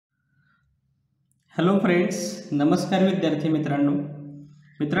Hello friends, नमस्कार विद्यार्थी मित्रांनो,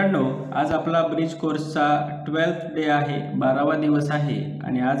 आज आपला ब्रिज कोर्सचा 12th डे आहे, 12वा दिवस आहे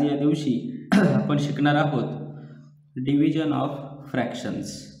आणि आज या दिवशी आपण शिकणार आहोत डिव्हिजन ऑफ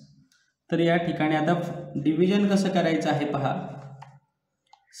फ्रॅक्शन्स। तर या ठिकाणी आता डिव्हिजन कसं करायचं आहे पहा।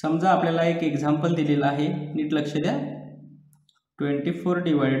 समजा आपल्याला एक एक्झाम्पल दिलेलं आहे, नीट लक्ष द्या। 24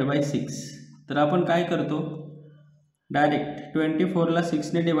 डिवाइडेड बाय 6। तर आपण काय करतो, डायरेक्ट 24 ला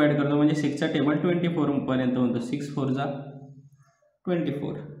 6 ने डिवाइड करतो, म्हणजे 6 चा टेबल 24 पर्यंत होतो। 6 4 जा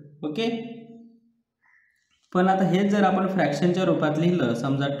 24, ओके। पण आता हे जर आपण फ्रॅक्शनच्या रूपात लिहिलं,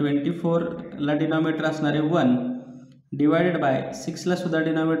 समजा 24 ला डिनॉमिनेटर असणार आहे 1 डिवाइडेड बाय 6 ला सुद्धा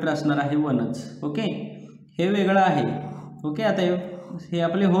डिनॉमिनेटर असणार आहे 1च, ओके। हे वेगळं आहे, ओके। आता हे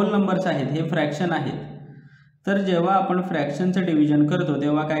आपले होल नंबर्स आहेत, हे फ्रॅक्शन आहेत। तर जेव्हा आपण फ्रॅक्शनचं डिव्हिजन करतो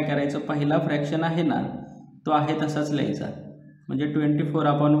तेव्हा काय करायचं, पहिला फ्रॅक्शन आहे ना तो आहे तसाच लिहायचा, म्हणजे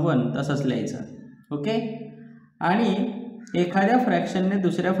 24/1 तसाच लिहायचा, ओके। आणि एखाद्या फ्रॅक्शनने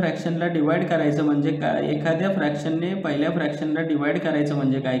दुसऱ्या फ्रॅक्शनला डिवाइड करायचं म्हणजे काय, एखाद्या फ्रॅक्शनने पहिल्या फ्रॅक्शनला डिवाइड करायचं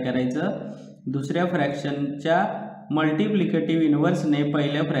म्हणजे काय करायचं, दुसऱ्या फ्रॅक्शनच्या मल्टिप्लिकेटिव्ह इन्व्हर्सने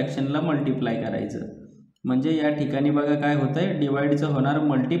पहिल्या फ्रॅक्शनला मल्टिप्लाय करायचं। म्हणजे या ठिकाणी बघा काय होतंय, डिवाइडचं होणार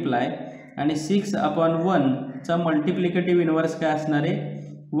मल्टिप्लाय आणि 6/1 चा मल्टिप्लिकेटिव्ह इन्व्हर्स काय असणार आहे,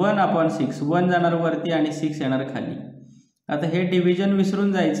 1/6। 1 जाणार वरती आणि 6 येणार खाली। आता हे डिव्हिजन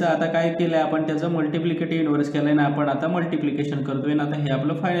विसरून जायचं, आता काय केलंय आपण, त्याचं मल्टिप्लिकेटिव्ह इन्व्हर्स केलंय ना आपण, आता मल्टिप्लिकेशन करतोय ना। आता हे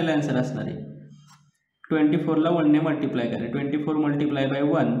आपलं फायनल आन्सर असणार आहे। 24 ला 1 ने मल्टिप्लाय करा, 24 मल्टिप्लाय बाय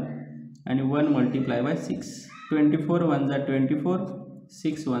 1 आणि 1 मल्टिप्लाय बाय 6। 24 1 जा 24,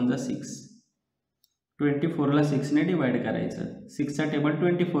 6 1 जा 6। 24 ला 6 ने डिवाइड करायचं, 6 चा टेबल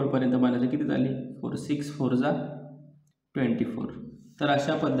 24 पर्यंत बनायचं, किती झाली 4, 6 4 जा 24। तर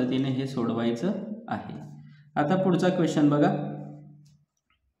अशा पद्धतीने हे सोडवायचं आहे। आता पुढचा क्वेश्चन बघा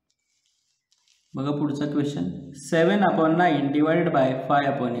पुढचा question, 7/9 divided by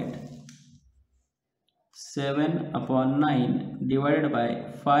 5/8। 7/9 divided by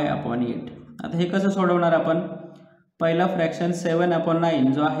 5/8। आता हे कसं सोडवणार आपण, पहिला फ्रॅक्शन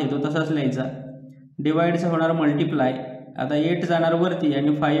 7/9 जो आहे तो तसाच लिहायचा, डिवाइडचं होणार मल्टिप्लाय, आता 8 जाणार वरती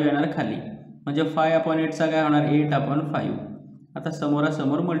आणि 5 येणार खाली, म्हणजे 5/8 चा काय होणार 8/5। आता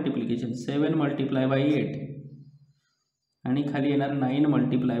समोरासमोर मल्टिप्लिकेशन, 7 मल्टिप्लाय बाय 8 आणि खाली येणार 9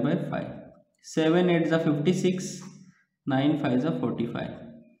 मल्टिप्लाय बाय 5। 7 8 जा 56, 9 5 जा 45।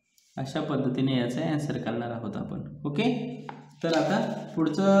 अशा पद्धतीने याचा आन्सर करणार आहोत आपण, ओके। तर आता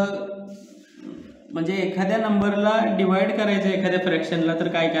पुढचं म्हणजे एखाद्या नंबरला डिवाइड करायचं एखाद्या फ्रॅक्शनला, तर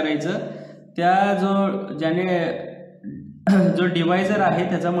काय करायचं, त्या जो डिवायझर आहे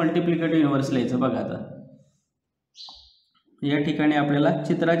त्याचा मल्टिप्लिकेटिव्ह इन्व्हर्स लिहायचं। बघा आता या ठिकाणी आपल्याला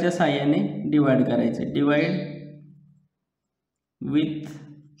चित्राच्या साहाय्याने डिवाइड करायचे, डिवाइड विथ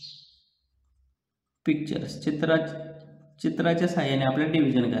पिक्चर्स, चित्राच्या साहाय्याने आपल्याला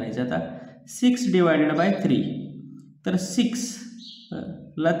डिव्हिजन करायचं। आता 6 डिवाइडेड बाय 3, तर 6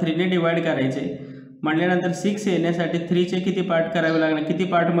 ला 3 ने डिवाइड करायचे म्हटल्यानंतर 6 येण्यासाठी 3 चे किती पार्ट करावे लागणार, किती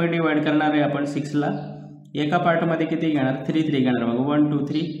पार्टमध्ये डिवाइड करणार आहे आपण 6 ला, एका पार्टमध्ये किती घेणार 3 3 घेणार, मग 1 2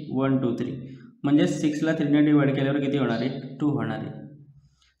 3 1 2 3, म्हणजे 6 ला 3 ने डिवाइड केल्यावर किती होणार आहे 2 होणार आहे।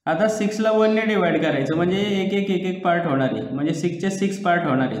 आता 6 ला 1 ने डिवाइड करायचं म्हणजे एक पार्ट होणार आहे, म्हणजे 6 चे 6 पार्ट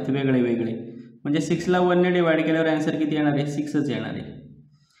होणार आहेत वेगळे, म्हणजे 6 ला 1 ने डिवाइड केल्यावर आन्सर किती येणार आहे 6च येणार आहे।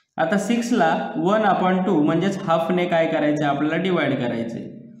 आता 6 ला 1/2 म्हणजेच हाफने काय करायचं आपल्याला डिवाइड करायचे,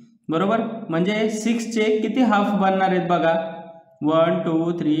 बरोबर। म्हणजे 6 चे किती हाफ बनणार आहेत बघा, 1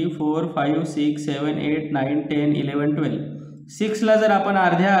 2 3 4 5 6 7 8 9 10 11 12। 6 ला जर आपण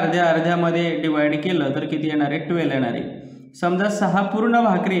अर्ध्यामध्ये डिवाइड केलं तर किती येणार आहे 12 येणार आहे। समजा 6 पूर्ण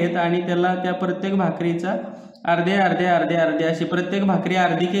भाकरी आहेत आणि त्या प्रत्येक भाकरीचा अर्धे अशी प्रत्येक भाकरी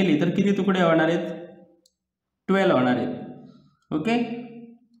अर्धी केली तर किती तुकडे होणार आहेत 12 होणार आहेत, ओके।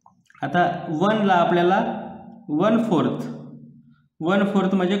 आता 1 ला आपल्याला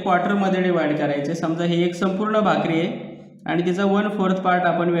 1/4 म्हणजे क्वार्टरमध्ये डिवाइड करायचे। समजा ही एक संपूर्ण भाकरी आहे आणि तिचा 1/4 पार्ट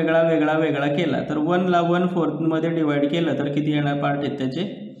आपण वेगळा केला, तर 1 ला 1/4 मध्ये डिवाइड केलं तर किती येणार पार्ट आहेत त्याचे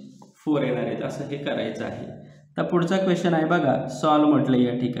 4 येणार आहेत, असं हे करायचं आहे। आता पुढचा क्वेश्चन आहे बघा, सॉल्व म्हटलं,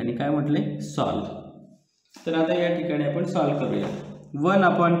 या ठिकाणी काय म्हटले सॉल्व। तर आता या ठिकाणी आपण सॉल्व करूया,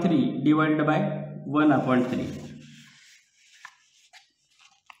 1/3 डिवाइडेड बाय 1/3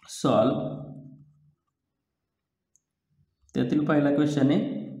 सॉल्व। त्यातील पहिला क्वेश्चन आहे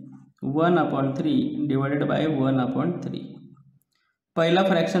 1/3 डिवाइडेड बाय 1/3। पहिला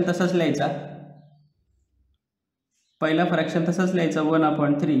फ्रॅक्शन तसाच लिहायचा,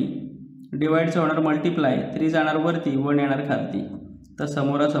 1/3 डिवाइडचं होणार मल्टिप्लाय, 3 जाणार वरती 1 येणार खालती, तर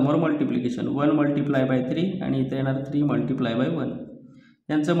समोरासमोर मल्टिप्लिकेशन, 1 मल्टिप्लाय बाय 3 आणि इथे येणार 3 मल्टिप्लाय बाय 1।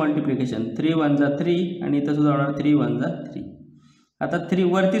 यांचं मल्टिप्लिकेशन 3 1 जा 3 आणि इथं सुद्धा होणार 3 1 जा 3. आता 3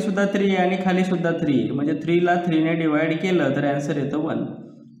 वरती सुद्धा 3 आहे आणि खाली सुद्धा 3 आहे, म्हणजे 3 ला 3 ने डिवाइड केलं तर आन्सर येतं 1,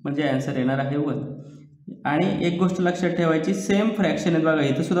 म्हणजे आन्सर येणार आहे 1. आणि एक गोष्ट लक्षात ठेवायची, सेम फ्रॅक्शन आहेत बघा,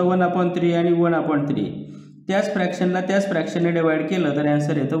 इथं सुद्धा 1/3 आणि 1/3. त्याच फ्रॅक्शनला त्याच फ्रॅक्शनने डिवाइड केलं तर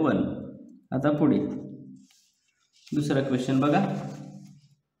आन्सर येतं 1. आता पुढे दुसरा क्वेश्चन बघा.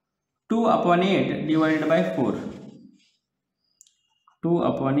 2/8 डिवाइडेड बाय 4.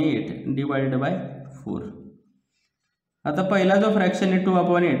 2/8 divided by 4. आता पहिला जो फ्रॅक्शन आहे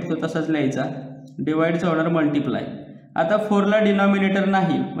 2/8 तो तसाच लिहायचा, डिवाइडचा होणार मल्टिप्लाय. आता 4ला डिनॉमिनेटर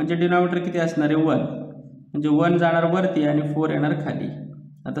नाही, म्हणजे डिनॉमिनेटर किती असणार आहे 1, म्हणजे 1 जाणार वरती आणि 4 येणार खाली.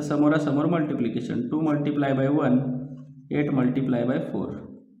 आता समोरासमोर multiplication 2 multiply by 1 8 multiply by 4.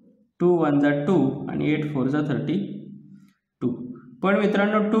 2 1 जा 2 आणि 8 4 जा 32. पण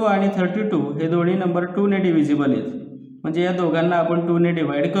मित्रांनो 2 आणि 32 हे दोन्ही नंबर 2 ने डिव्हिजिबल आहेत, म्हणजे या दोघांना आपण 2 ने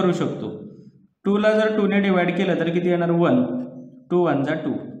डिवाइड करू शकतो. 2 ला जर 2 ने डिवाइड केलं तर किती येणार 1. 2 1 जा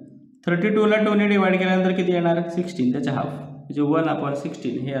 2. 32 ला 2 ने डिवाइड केल्यानंतर किती येणार 16, त्याच्या हाफ, म्हणजे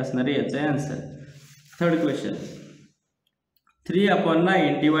 1/16 हे असणार आहे याचं answer. Third question.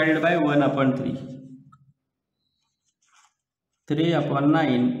 3/9 divided by 1/3.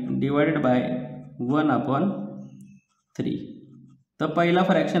 3/9 divided by 1/3. तर पहिला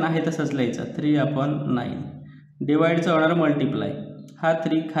फ्रॅक्शन आहे तसंच लिहायचा 3/9. डिवाइडचा होणार मल्टिप्लाय. हा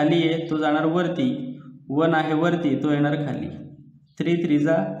 3 खाली आहे तो जाणार वरती, 1 आहे वरती तो येणार खाली. 3 3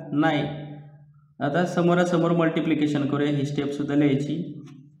 जा 9. आता समोरासमोर मल्टिप्लिकेशन करूया, ही स्टेपसुद्धा लिहायची.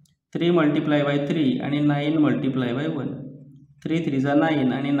 3 मल्टिप्लाय बाय 3 आणि 9 मल्टिप्लाय बाय 1. 3 3 जा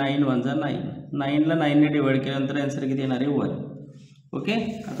 9 आणि 9 1 जा 9. 9ला 9 ने डिवाइड केल्यानंतर आन्सर किती येणार आहे 1. ओके.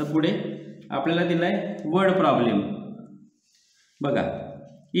 आता पुढे आपल्याला दिला आहे वर्ड प्रॉब्लेम. बघा.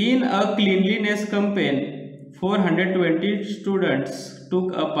 In a cleanliness campaign 420 students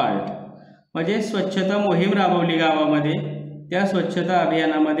टूक अ पार्ट. म्हणजे स्वच्छता मोहीम राबवली गावामध्ये, त्या स्वच्छता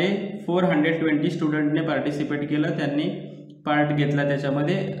अभियानामध्ये 420 स्टुडंटने पार्टिसिपेट केलं, त्यांनी पार्ट घेतला,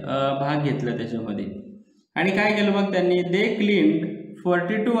 त्याच्यामध्ये भाग घेतला त्याच्यामध्ये. आणि काय केलं मग त्यांनी, दे cleaned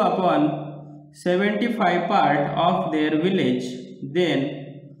 42/75 part of their village. Then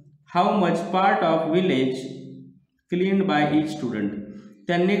how much part of village cleaned by each student.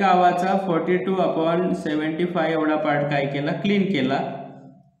 त्यांनी गावाचा 42/75 एवढा पार्ट काय केला, क्लीन केला.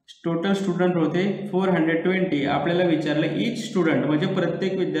 टोटल स्टुडंट होते 420. आपल्याला विचारलं ईच स्टुडंट म्हणजे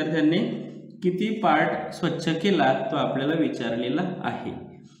प्रत्येक विद्यार्थ्यांनी किती पार्ट स्वच्छ केला तो आपल्याला विचारलेला आहे.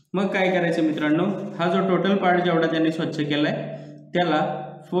 मग काय करायचं मित्रांनो, हा जो टोटल पार्ट जेवढा त्यांनी स्वच्छ केलाय त्याला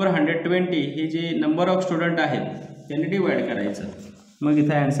 420 हे जे नंबर ऑफ स्टुडंट आहेत त्यांनी डिवाइड करायचं. मग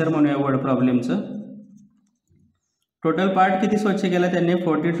इथं आन्सर म्हणूया वर्ड प्रॉब्लेमचं. टोटल पार्ट किती स्वच्छ केला त्यांनी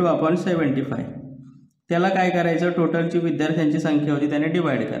 42/75. त्याला काय करायचं, टोटलची विद्यार्थ्यांची संख्या होती त्याने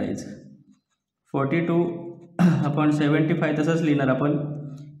डिवाइड करायचं. 42/75 तसंच लिहिणार आपण.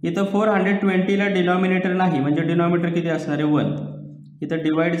 इथं 420ला डिनॉमिनेटर नाही, म्हणजे डिनॉमिनेटर किती असणार आहे 1. इथं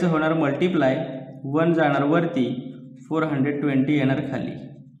डिवाइडचं होणार मल्टिप्लाय, 1 जाणार वरती, 420 येणार खाली.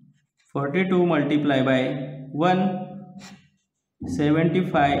 42 मल्टिप्लाय बाय 1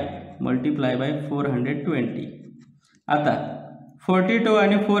 75 मल्टिप्लाय बाय 420. आता 42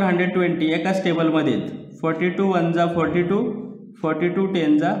 आणि 420 एकाच टेबलमध्ये आहेत. 42 1 जा 42, 42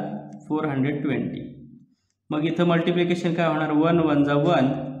 10 जा 420. मग इथं मल्टिप्लिकेशन काय होणार, 1 1 जा 1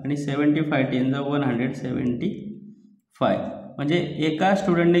 आणि 75 10 जा 175. म्हणजे एका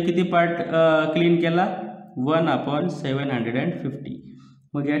स्टुडंटने किती पार्ट क्लीन केला 1/750.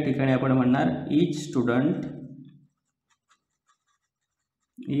 मग या ठिकाणी आपण म्हणणार ईच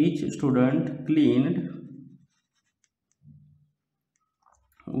स्टुडंट क्लीन्ड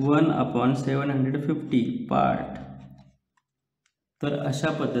 1/750 पार्ट. तर अशा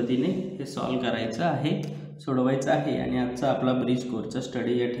पद्धतीने हे सॉल्व करायचं आहे, सोडवायचं आहे. आणि आजचा आपला ब्रिज कोर्सचा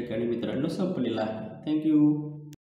स्टडी या ठिकाणी मित्रांनो संपलेला आहे. थँक्यू.